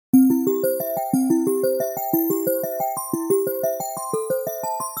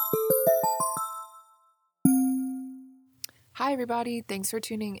Hi, everybody. Thanks for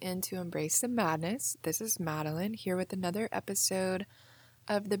tuning in to Embrace the Madness. This is Madeline here with another episode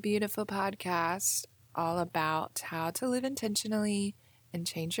of the beautiful podcast all about how to live intentionally and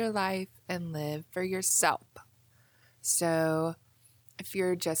change your life and live for yourself. So, if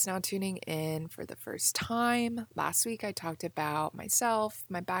you're just now tuning in for the first time, last week I talked about myself,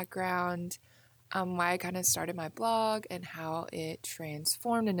 my background, why I kind of started my blog, and how it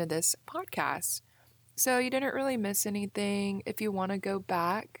transformed into this podcast. So you didn't really miss anything. If you want to go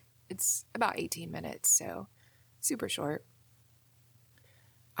back, it's about 18 minutes, so super short.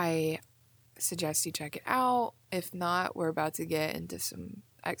 I suggest you check it out. If not, we're about to get into some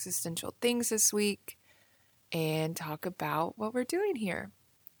existential things this week and talk about what we're doing here.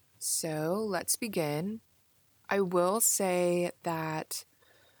 So let's begin. I will say that,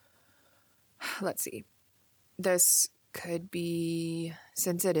 let's see, this could be,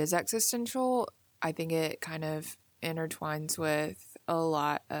 since it is existential, I think it kind of intertwines with a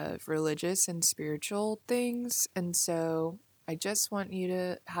lot of religious and spiritual things. And so I just want you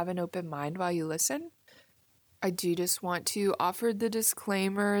to have an open mind while you listen. I do just want to offer the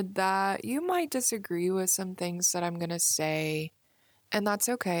disclaimer that you might disagree with some things that I'm going to say, and that's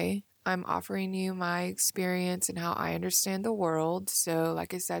okay. I'm offering you my experience and how I understand the world. So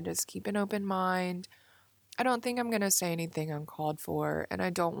like I said, just keep an open mind. I don't think I'm going to say anything uncalled for, and I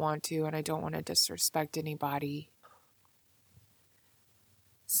don't want to disrespect anybody.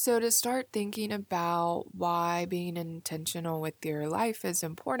 So to start thinking about why being intentional with your life is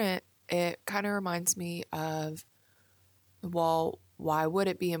important, it kind of reminds me of, well, why would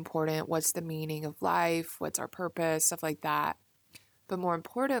it be important? What's the meaning of life? What's our purpose? Stuff like that. But more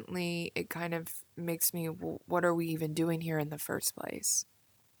importantly, it kind of makes me, well, what are we even doing here in the first place?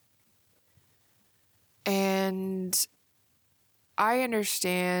 And I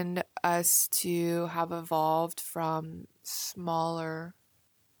understand us to have evolved from smaller,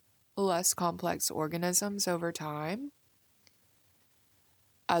 less complex organisms over time.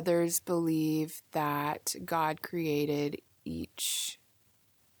 Others believe that God created each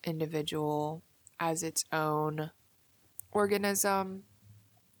individual as its own organism.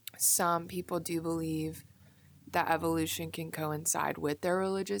 Some people do believe that evolution can coincide with their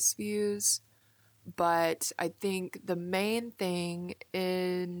religious views. But I think the main thing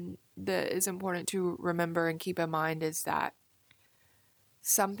that is important to remember and keep in mind is that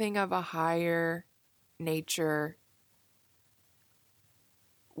something of a higher nature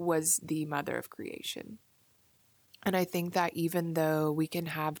was the mother of creation. And I think that even though we can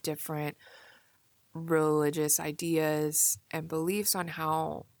have different religious ideas and beliefs on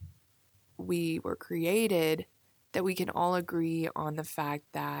how we were created, that we can all agree on the fact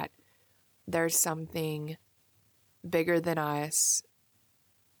that there's something bigger than us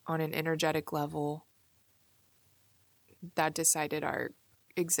on an energetic level that decided our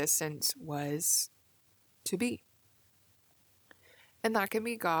existence was to be. And that can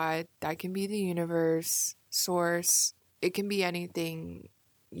be God, that can be the universe, source, it can be anything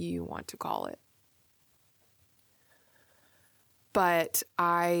you want to call it. But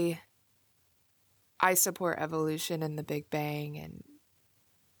I support evolution and the Big Bang, and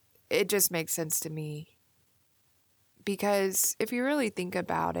it just makes sense to me. Because if you really think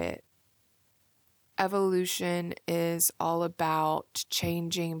about it, evolution is all about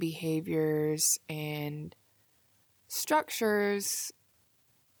changing behaviors and structures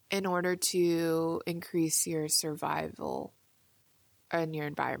in order to increase your survival in your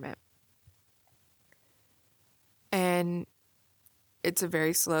environment. And it's a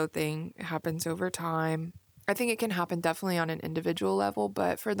very slow thing. It happens over time. I think it can happen definitely on an individual level,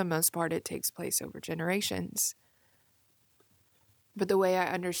 but for the most part, it takes place over generations. But the way I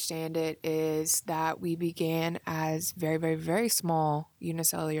understand it is that we began as very, very, very small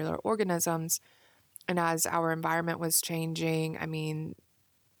unicellular organisms. And as our environment was changing,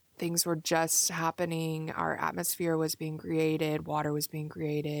 things were just happening. Our atmosphere was being created. Water was being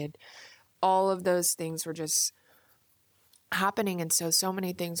created. All of those things were just happening. And so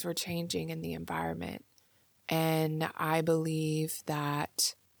many things were changing in the environment. And I believe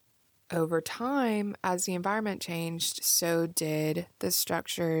that over time, as the environment changed, so did the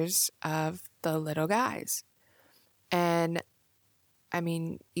structures of the little guys. And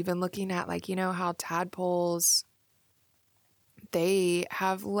even looking at how tadpoles, they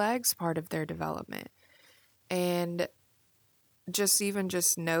have legs part of their development. And just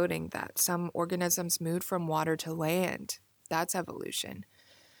noting that some organisms moved from water to land, that's evolution.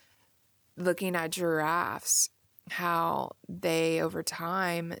 Looking at giraffes, how they over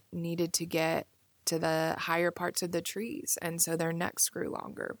time needed to get to the higher parts of the trees, and so their necks grew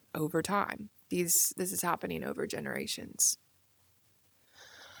longer over time. This is happening over generations.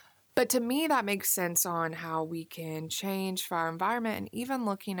 But to me, that makes sense on how we can change for our environment. And even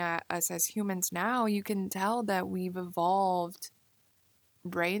looking at us as humans now, you can tell that we've evolved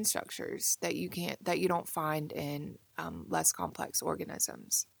brain structures that you don't find in less complex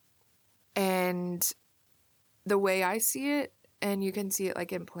organisms. And the way I see it, and you can see it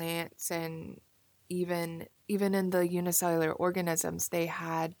like in plants and even in the unicellular organisms, they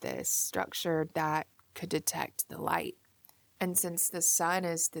had this structure that could detect the light. And since the sun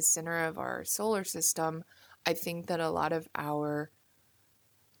is the center of our solar system, I think that a lot of our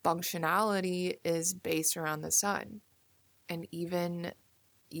functionality is based around the sun. And even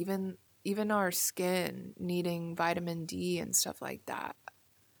our skin needing vitamin D and stuff like that.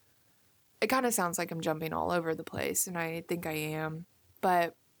 It kind of sounds like I'm jumping all over the place, and I think I am,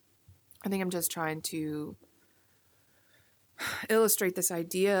 but I think I'm just trying to illustrate this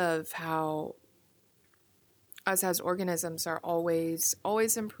idea of how us as organisms are always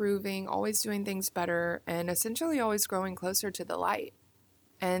improving, always doing things better, and essentially always growing closer to the light.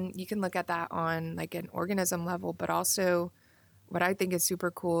 And you can look at that on like an organism level, but also what I think is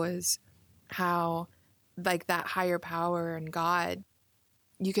super cool is how like that higher power and God,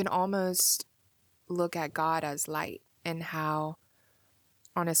 you can almost look at God as light, and how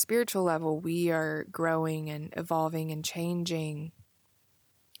on a spiritual level we are growing and evolving and changing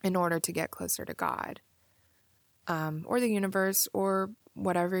in order to get closer to God, or the universe, or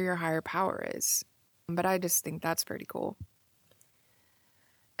whatever your higher power is. But I just think that's pretty cool.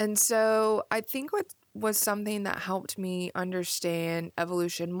 And so I think what was something that helped me understand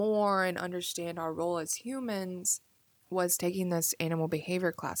evolution more and understand our role as humans was taking this animal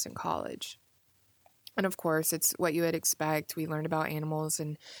behavior class in college. And of course, it's what you would expect. We learned about animals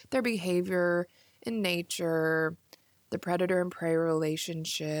and their behavior in nature, the predator and prey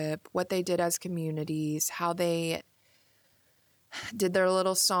relationship, what they did as communities, how they did their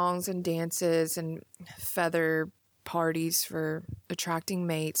little songs and dances and feather parties for attracting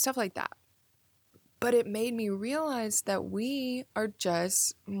mates, stuff like that. But it made me realize that we are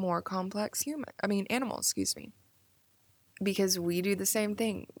just more complex animals, because we do the same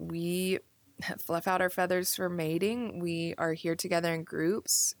thing. We fluff out our feathers for mating. We are here together in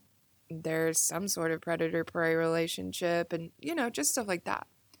groups. There's some sort of predator-prey relationship and, just stuff like that.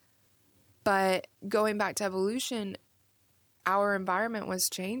 But going back to evolution, our environment was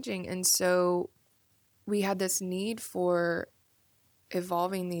changing. And so we had this need for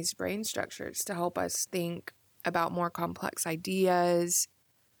evolving these brain structures to help us think about more complex ideas,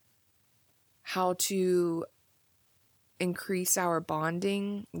 how to increase our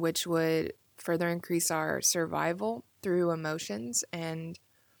bonding, which would further increase our survival through emotions and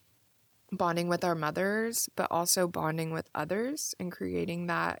bonding with our mothers, but also bonding with others and creating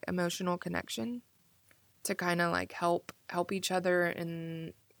that emotional connection to kind of like help each other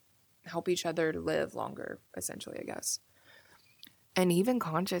and help each other to live longer, essentially, I guess. And even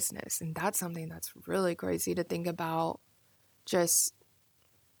consciousness. And that's something that's really crazy to think about, just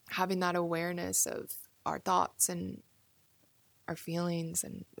having that awareness of our thoughts and our feelings,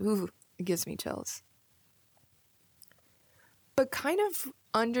 and it gives me chills. But kind of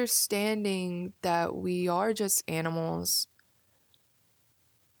understanding that we are just animals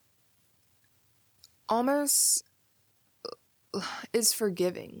almost is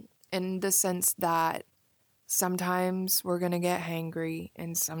forgiving, in the sense that sometimes we're going to get hangry,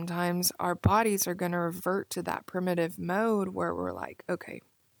 and sometimes our bodies are going to revert to that primitive mode where we're like, okay,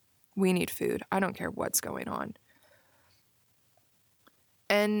 we need food. I don't care what's going on.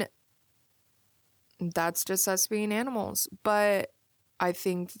 And that's just us being animals. But I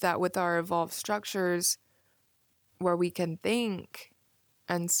think that with our evolved structures where we can think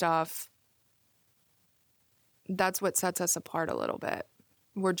and stuff, that's what sets us apart a little bit.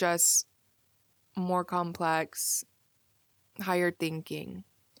 We're just more complex, higher thinking.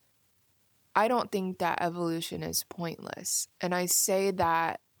 I don't think that evolution is pointless. And I say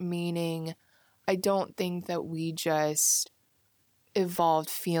that meaning I don't think that we just evolved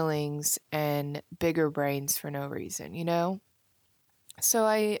feelings and bigger brains for no reason, So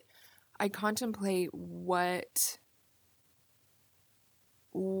I contemplate what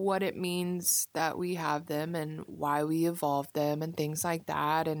it means that we have them and why we evolved them and things like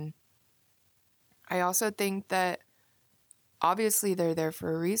that. And I also think that obviously they're there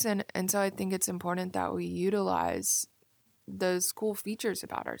for a reason. And so I think it's important that we utilize those cool features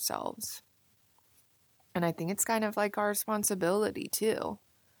about ourselves. And I think it's kind of like our responsibility too.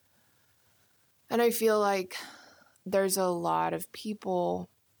 And I feel like there's a lot of people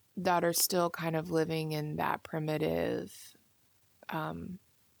that are still kind of living in that primitive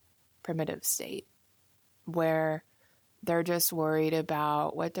state where They're just worried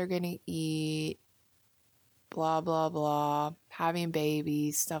about what they're going to eat, blah, blah, blah, having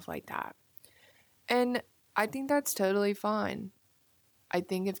babies, stuff like that. And I think that's totally fine. I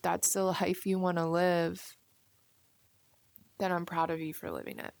think if that's the life you want to live, then I'm proud of you for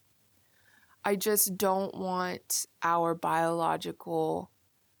living it. I just don't want our biological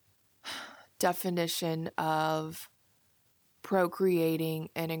definition of procreating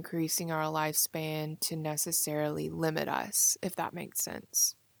and increasing our lifespan to necessarily limit us, if that makes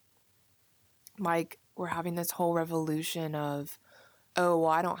sense. Like, we're having this whole revolution of, oh,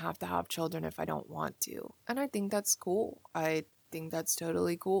 well, I don't have to have children if I don't want to. And I think that's cool. I think that's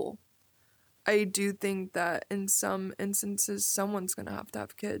totally cool. I do think that in some instances, someone's going to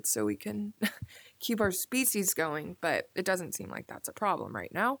have kids so we can keep our species going, but it doesn't seem like that's a problem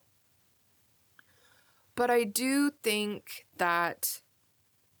right now. But I do think that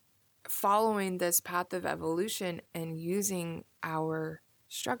following this path of evolution and using our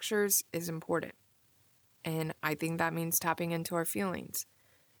structures is important. And I think that means tapping into our feelings.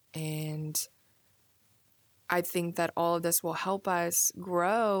 And I think that all of this will help us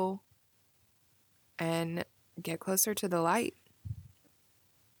grow and get closer to the light.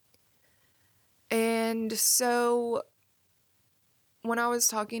 And so when I was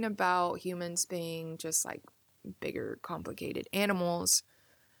talking about humans being just like bigger, complicated animals,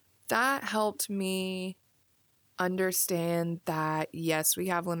 that helped me understand that, yes, we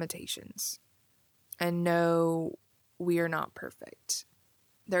have limitations. And no, we are not perfect.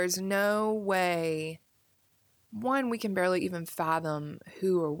 There's no way, one, we can barely even fathom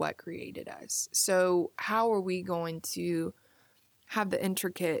who or what created us. So how are we going to have the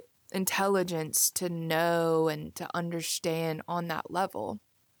intricate intelligence to know and to understand on that level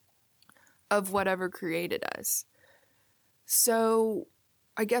of whatever created us? So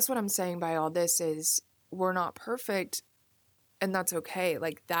I guess what I'm saying by all this is we're not perfect, and that's okay.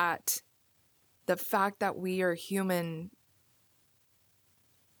 Like that, the fact that we are human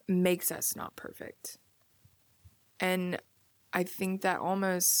makes us not perfect. And I think that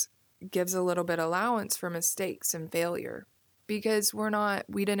almost gives a little bit allowance for mistakes and failure, because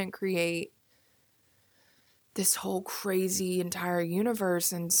we didn't create this whole crazy entire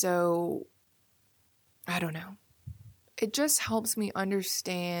universe. And so, I don't know. It just helps me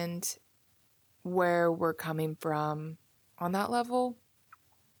understand where we're coming from on that level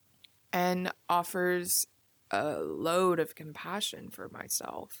and offers a load of compassion for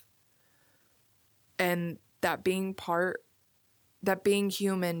myself. And that being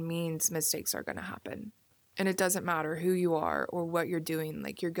human means mistakes are going to happen. And it doesn't matter who you are or what you're doing,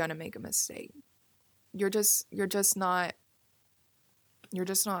 like you're going to make a mistake. You're just not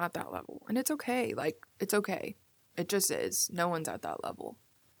at that level. And it's okay. Like, it's okay. It just is. No one's at that level.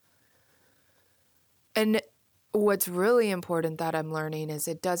 And what's really important that I'm learning is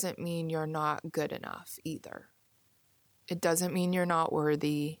it doesn't mean you're not good enough either. It doesn't mean you're not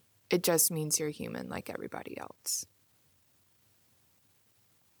worthy. It just means you're human like everybody else.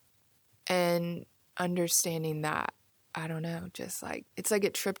 And understanding that, I don't know, just like, it's like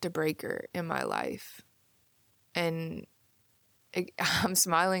it tripped a breaker in my life. And I'm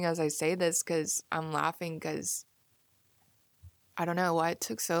smiling as I say this because I'm laughing because I don't know why it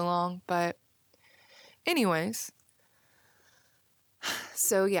took so long. But anyways,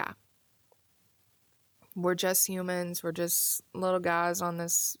 so yeah, we're just humans. We're just little guys on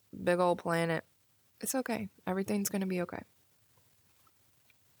this big old planet. It's okay. Everything's going to be okay.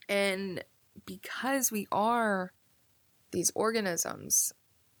 And because we are these organisms,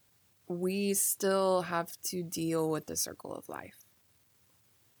 we still have to deal with the circle of life.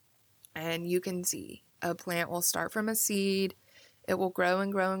 And you can see a plant will start from a seed. It will grow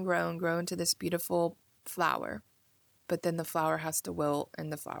and grow and grow and grow into this beautiful flower. But then the flower has to wilt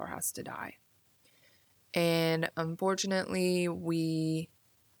and the flower has to die. And unfortunately, we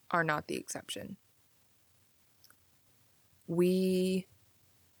are not the exception. We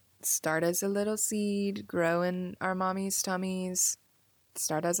start as a little seed, grow in our mommy's tummies,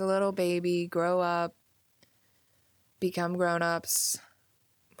 start as a little baby, grow up, become grown-ups,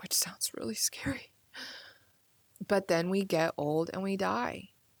 which sounds really scary. But then we get old and we die.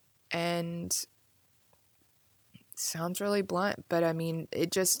 And it sounds really blunt, but I mean,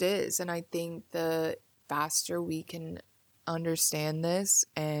 it just is. And I think the faster we can understand this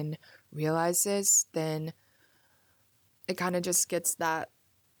and realize this, then it kind of just gets that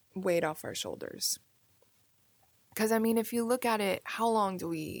weight off our shoulders. Because I mean, if you look at it, how long do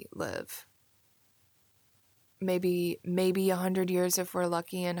we live? Maybe 100 years if we're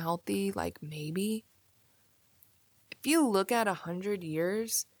lucky and healthy, like maybe. If you look at 100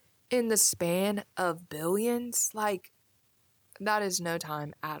 years in the span of billions, like That is no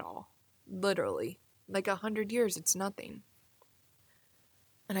time at all. Literally. Like 100 years, it's nothing.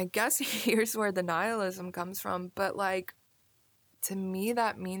 And I guess here's where the nihilism comes from. But like, to me,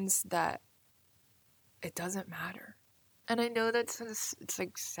 that means that it doesn't matter. And I know that's it's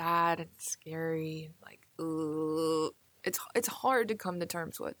like sad and scary and like, ugh. It's hard to come to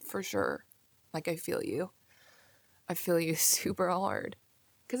terms with, for sure. Like, I feel you super hard.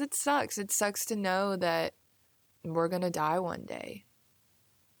 Because it sucks. It sucks to know that we're gonna die one day.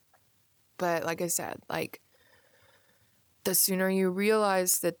 But like I said, like, the sooner you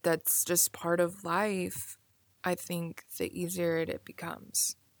realize that that's just part of life, I think the easier it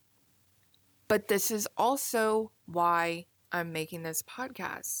becomes. But this is also why I'm making this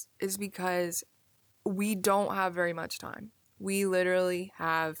podcast, is because we don't have very much time. We literally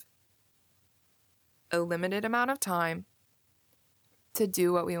have a limited amount of time to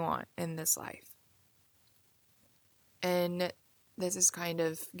do what we want in this life. And this is kind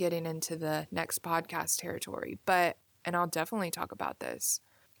of getting into the next podcast territory, and I'll definitely talk about this.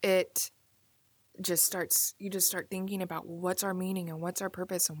 You just start thinking about what's our meaning and what's our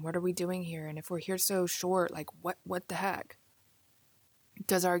purpose and what are we doing here? And if we're here so short, like what the heck?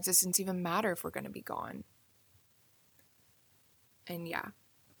 Does our existence even matter if we're going to be gone? And yeah,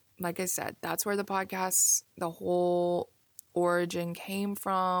 like I said, that's where the podcast, the whole origin came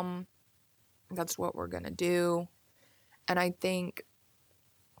from. That's what we're going to do. And I think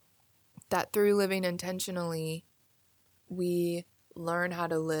that through living intentionally, we learn how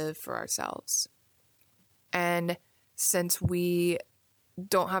to live for ourselves. And since we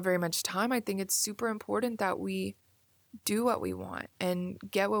don't have very much time, I think it's super important that we do what we want and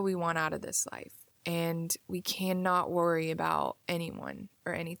get what we want out of this life. And we cannot worry about anyone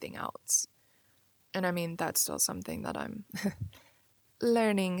or anything else. And I mean, that's still something that I'm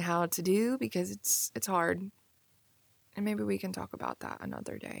learning how to do, because it's hard. And maybe we can talk about that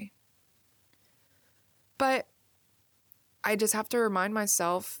another day. But I just have to remind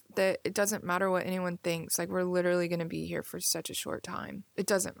myself that it doesn't matter what anyone thinks. Like, we're literally going to be here for such a short time. It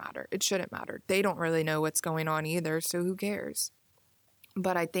doesn't matter. It shouldn't matter. They don't really know what's going on either, so who cares?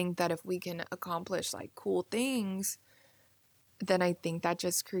 But I think that if we can accomplish like cool things, then I think that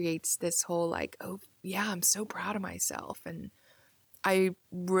just creates this whole like, oh yeah, I'm so proud of myself. And I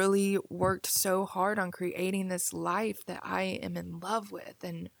really worked so hard on creating this life that I am in love with.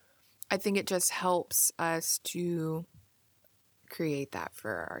 And I think it just helps us to create that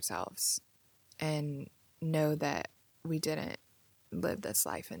for ourselves and know that we didn't live this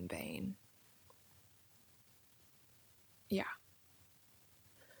life in vain. Yeah.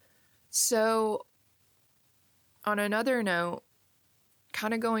 So on another note,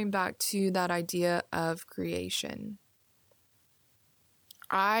 kind of going back to that idea of creation,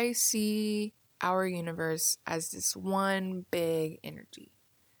 I see our universe as this one big energy.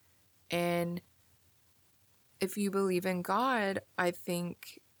 And if you believe in God, I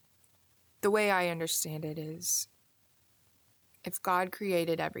think the way I understand it is, if God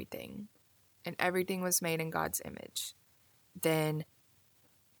created everything and everything was made in God's image, then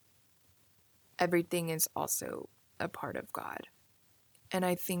everything is also a part of God. And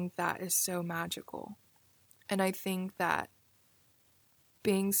I think that is so magical. And I think that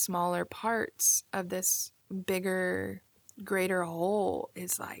being smaller parts of this bigger, greater whole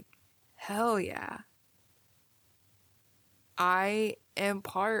is like, hell yeah. I am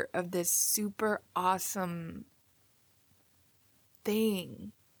part of this super awesome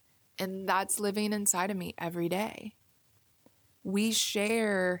thing. And that's living inside of me every day. We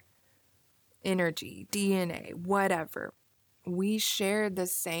share energy, DNA, whatever. We share the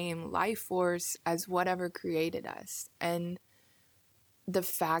same life force as whatever created us. And the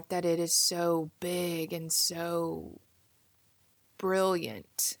fact that it is so big and so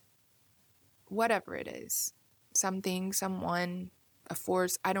brilliant, whatever it is, something, someone, a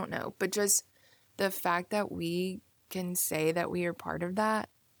force, I don't know. But just the fact that we can say that we are part of that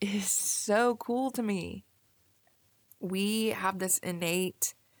is so cool to me. We have this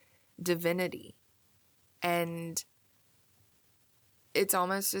innate divinity, and it's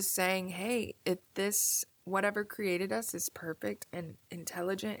almost just saying, hey, if this, whatever created us is perfect and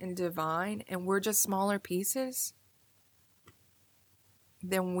intelligent and divine, and we're just smaller pieces,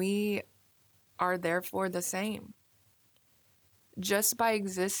 then we are therefore the same. Just by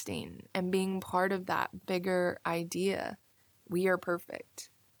existing and being part of that bigger idea, we are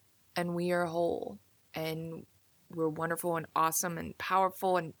perfect and we are whole and we're wonderful and awesome and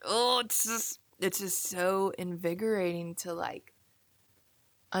powerful, and it's just so invigorating to like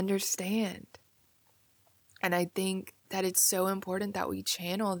understand. And I think that it's so important that we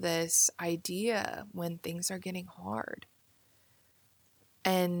channel this idea when things are getting hard.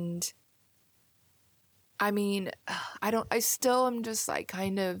 And I mean, I still am just like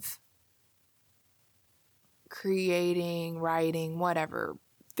kind of creating, writing, whatever,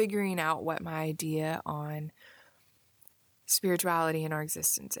 figuring out what my idea on spirituality in our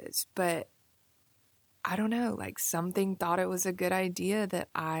existence is. But I don't know, like something thought it was a good idea that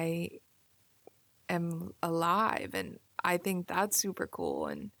I am alive, and I think that's super cool.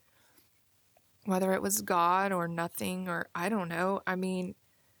 And whether it was God or nothing, or I don't know, I mean,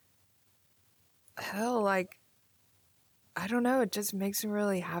 hell, like, I don't know, it just makes me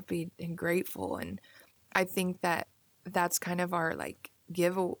really happy and grateful. And I think that that's kind of our like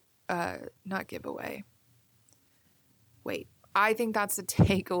not giveaway. Wait, I think that's the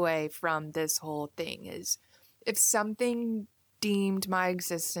takeaway from this whole thing is if something deemed my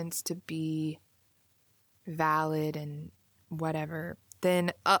existence to be valid and whatever,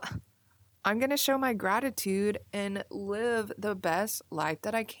 then I'm going to show my gratitude and live the best life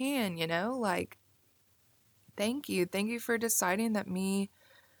that I can, you know? Like, thank you. Thank you for deciding that me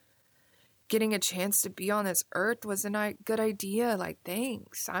getting a chance to be on this earth was a good idea. Like,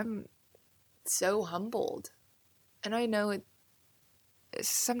 thanks. I'm so humbled. And I know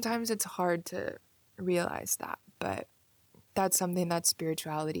sometimes it's hard to realize that, but that's something that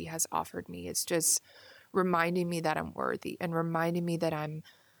spirituality has offered me. It's just reminding me that I'm worthy and reminding me that I'm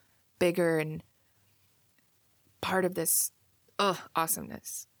bigger and part of this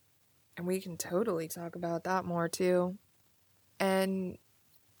awesomeness. And we can totally talk about that more too. And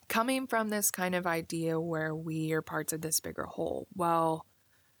coming from this kind of idea where we are parts of this bigger whole, well,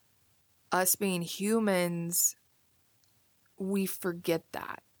 us being humans, we forget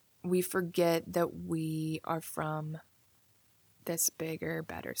that. We forget that we are from this bigger,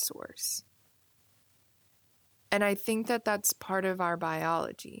 better source. And I think that that's part of our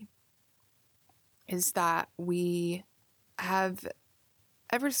biology, is that we have,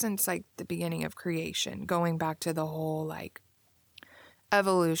 ever since like the beginning of creation, going back to the whole like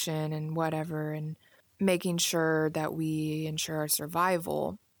evolution and whatever, and making sure that we ensure our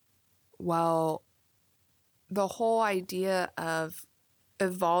survival, well, the whole idea of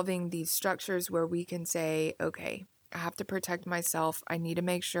evolving these structures where we can say, okay, I have to protect myself. I need to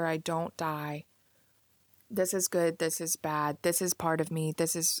make sure I don't die. This is good. This is bad. This is part of me.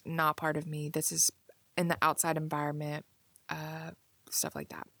 This is not part of me. This is in the outside environment, stuff like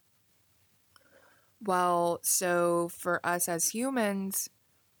that. Well, so for us as humans,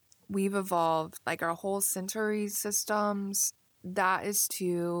 we've evolved like our whole sensory systems. That is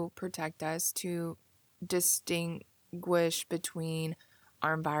to protect us, to distinguish between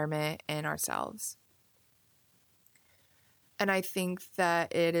our environment and ourselves. And I think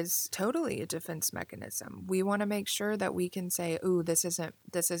that it is totally a defense mechanism. We want to make sure that we can say, "Ooh, this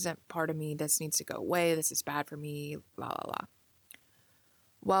isn't part of me. This needs to go away. This is bad for me." La la la.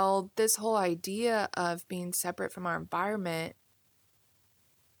 Well, this whole idea of being separate from our environment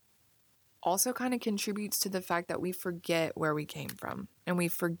also kind of contributes to the fact that we forget where we came from, and we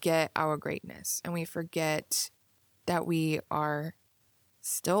forget our greatness, and we forget that we are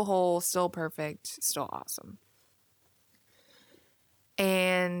still whole, still perfect, still awesome.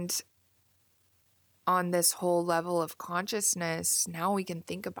 And on this whole level of consciousness, now we can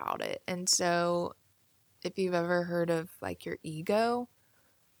think about it. And so if you've ever heard of like your ego,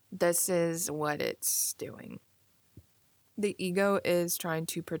 this is what it's doing. The ego is trying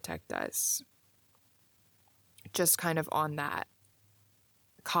to protect us, just kind of on that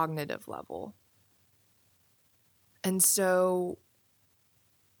cognitive level. And so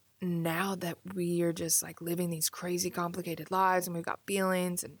now that we are just like living these crazy complicated lives and we've got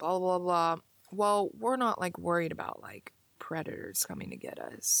feelings and blah, blah, blah, well, we're not like worried about like predators coming to get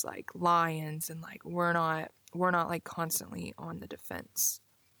us, like lions, and like we're not like constantly on the defense.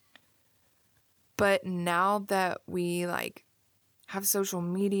 But now that we like have social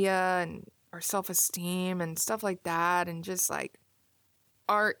media and our self-esteem and stuff like that, and just like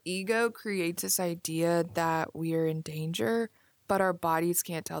our ego creates this idea that we are in danger, but our bodies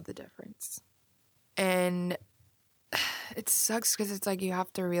can't tell the difference. And it sucks because it's like you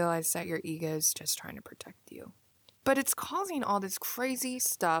have to realize that your ego is just trying to protect you. But it's causing all this crazy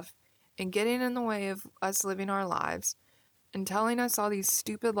stuff and getting in the way of us living our lives and telling us all these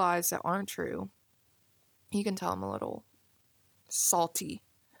stupid lies that aren't true. You can tell I'm a little salty.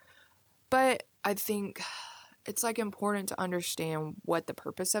 But I think it's like important to understand what the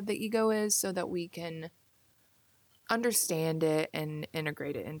purpose of the ego is so that we can understand it and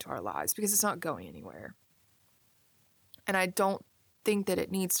integrate it into our lives, because it's not going anywhere. And I don't think that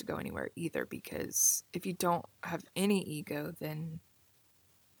it needs to go anywhere either, because if you don't have any ego, then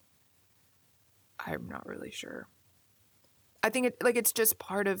I'm not really sure. I think it's just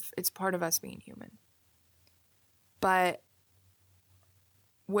part of us being human. But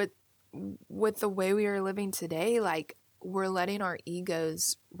with the way we are living today, like, we're letting our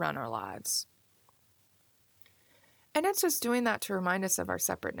egos run our lives. And it's just doing that to remind us of our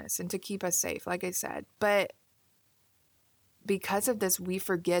separateness and to keep us safe, like I said. But because of this, we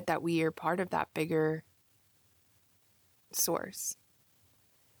forget that we are part of that bigger source.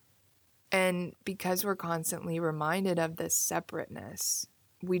 And because we're constantly reminded of this separateness,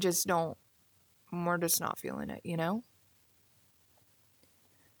 we're just not feeling it, you know?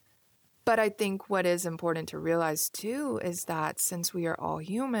 But I think what is important to realize too is that since we are all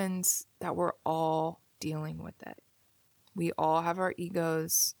humans, that we're all dealing with it. We all have our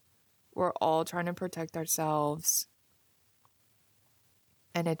egos. We're all trying to protect ourselves.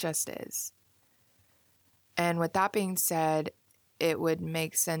 And it just is. And with that being said, it would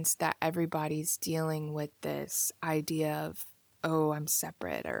make sense that everybody's dealing with this idea of, oh, I'm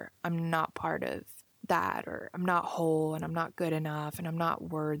separate, or I'm not part of that, or I'm not whole, and I'm not good enough, and I'm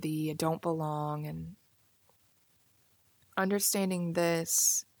not worthy, I don't belong. And understanding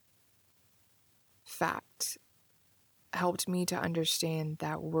this fact helped me to understand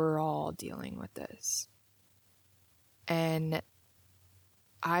that we're all dealing with this. And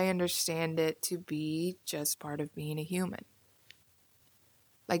I understand it to be just part of being a human.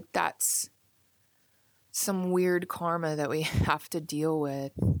 Like, that's some weird karma that we have to deal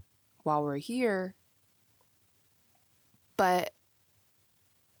with while we're here. But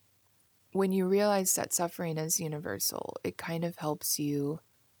when you realize that suffering is universal, it kind of helps you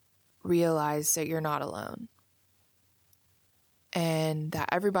realize that you're not alone. And that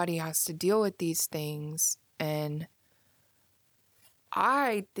everybody has to deal with these things. And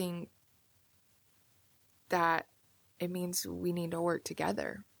I think that it means we need to work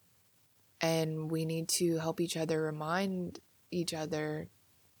together. And we need to help each other, remind each other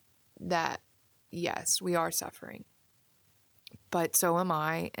that, yes, we are suffering. But so am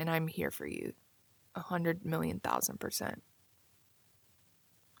I, and I'm here for you. 100,000,000%.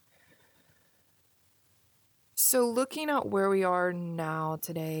 So looking at where we are now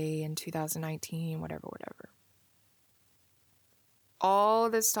today in 2019, whatever. All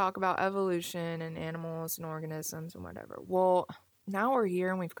this talk about evolution and animals and organisms and whatever. Well, now we're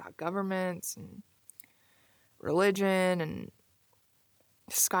here and we've got governments and religion and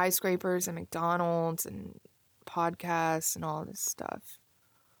skyscrapers and McDonald's and podcasts and all this stuff.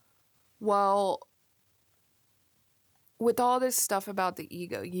 Well, with all this stuff about the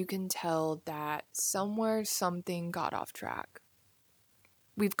ego, you can tell that somewhere something got off track.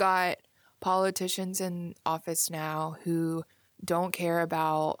 We've got politicians in office now who don't care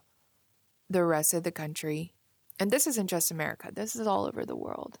about the rest of the country. And this isn't just America. This is all over the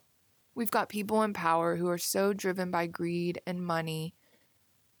world. We've got people in power who are so driven by greed and money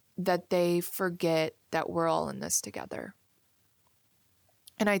that they forget that we're all in this together.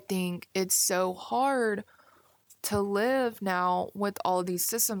 And I think it's so hard to live now with all these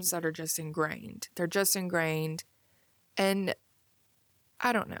systems that are just ingrained. They're just ingrained. And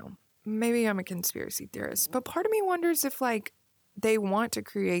I don't know. Maybe I'm a conspiracy theorist, but part of me wonders if, like, they want to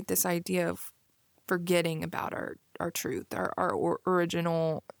create this idea of forgetting about our truth, our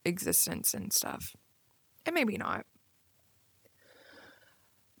original existence and stuff. And maybe not.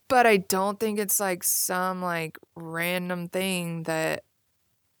 But I don't think it's like some like random thing that,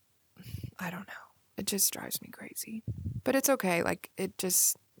 I don't know. It just drives me crazy. But it's okay. Like, it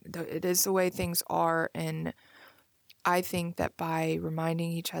is the way things are. And I think that by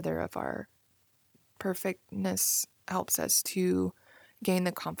reminding each other of our perfectness helps us to gain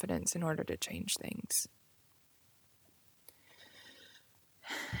the confidence in order to change things.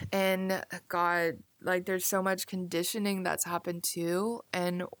 And God, like, there's so much conditioning that's happened too,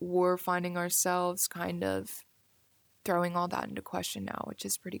 and we're finding ourselves kind of throwing all that into question now, which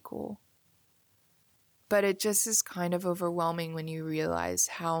is pretty cool. But it just is kind of overwhelming when you realize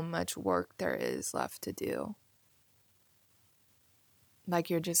how much work there is left to do. Like,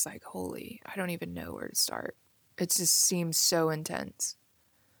 you're just like, holy, I don't even know where to start. It just seems so intense.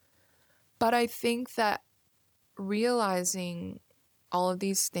 But I think that realizing all of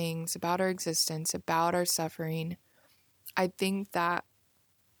these things about our existence, about our suffering, I think that,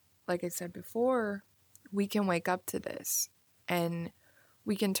 like I said before, we can wake up to this, and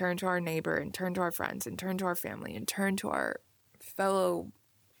we can turn to our neighbor and turn to our friends and turn to our family and turn to our fellow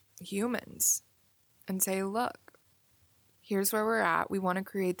humans and say, look, here's where we're at. We want to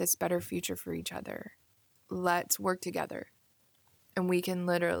create this better future for each other. Let's work together. And we can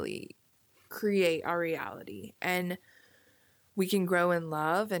literally create our reality. And we can grow in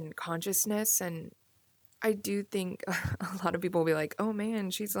love and consciousness. And I do think a lot of people will be like, oh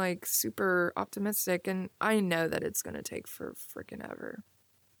man, she's like super optimistic. And I know that it's going to take for freaking ever.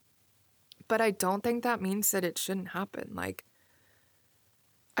 But I don't think that means that it shouldn't happen. Like,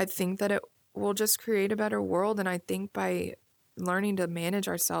 I think that it will just create a better world. And I think by learning to manage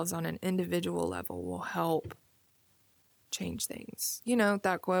ourselves on an individual level will help change things. You know,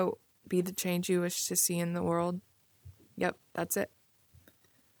 that quote, be the change you wish to see in the world. Yep, that's it.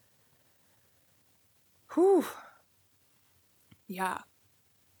 Whew. Yeah.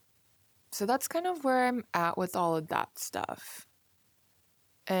 So that's kind of where I'm at with all of that stuff.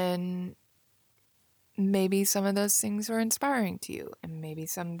 And maybe some of those things were inspiring to you, and maybe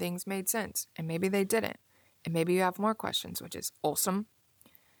some things made sense, and maybe they didn't. And maybe you have more questions, which is awesome.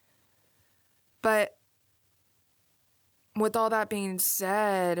 But with all that being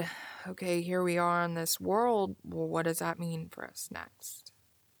said, okay, here we are in this world. Well, what does that mean for us next?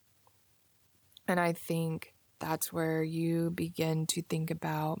 And I think that's where you begin to think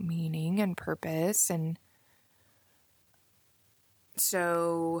about meaning and purpose. And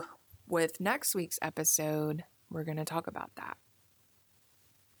so with next week's episode, we're going to talk about that.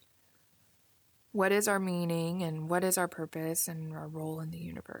 What is our meaning and what is our purpose and our role in the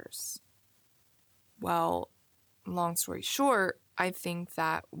universe? Well, long story short, I think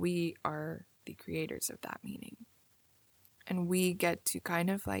that we are the creators of that meaning. And we get to kind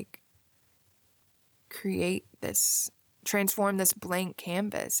of like create this, transform this blank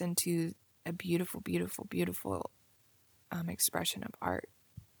canvas into a beautiful, beautiful, beautiful expression of art.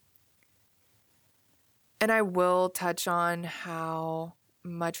 And I will touch on how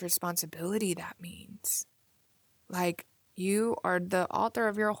much responsibility that means. Like, you are the author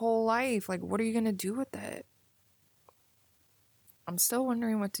of your whole life. Like, what are you going to do with it? I'm still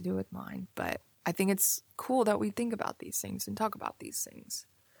wondering what to do with mine, but I think it's cool that we think about these things and talk about these things.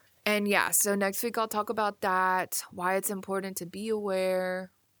 And yeah, so next week I'll talk about that, why it's important to be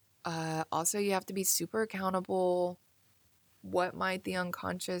aware. Also, you have to be super accountable. What might the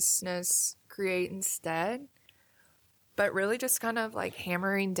unconsciousness create instead? But really just kind of like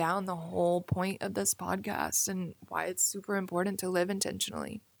hammering down the whole point of this podcast and why it's super important to live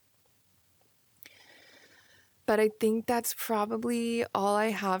intentionally. But I think that's probably all I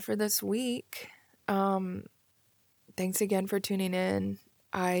have for this week. Thanks again for tuning in.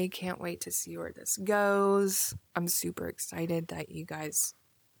 I can't wait to see where this goes. I'm super excited that you guys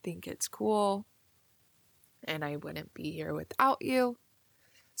think it's cool. And I wouldn't be here without you.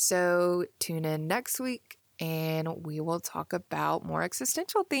 So tune in next week and we will talk about more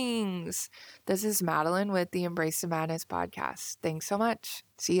existential things. This is Madeline with the Embrace the Madness podcast. Thanks so much.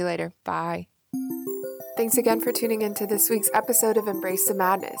 See you later. Bye. Thanks again for tuning into this week's episode of Embrace the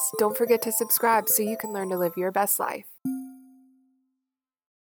Madness. Don't forget to subscribe so you can learn to live your best life.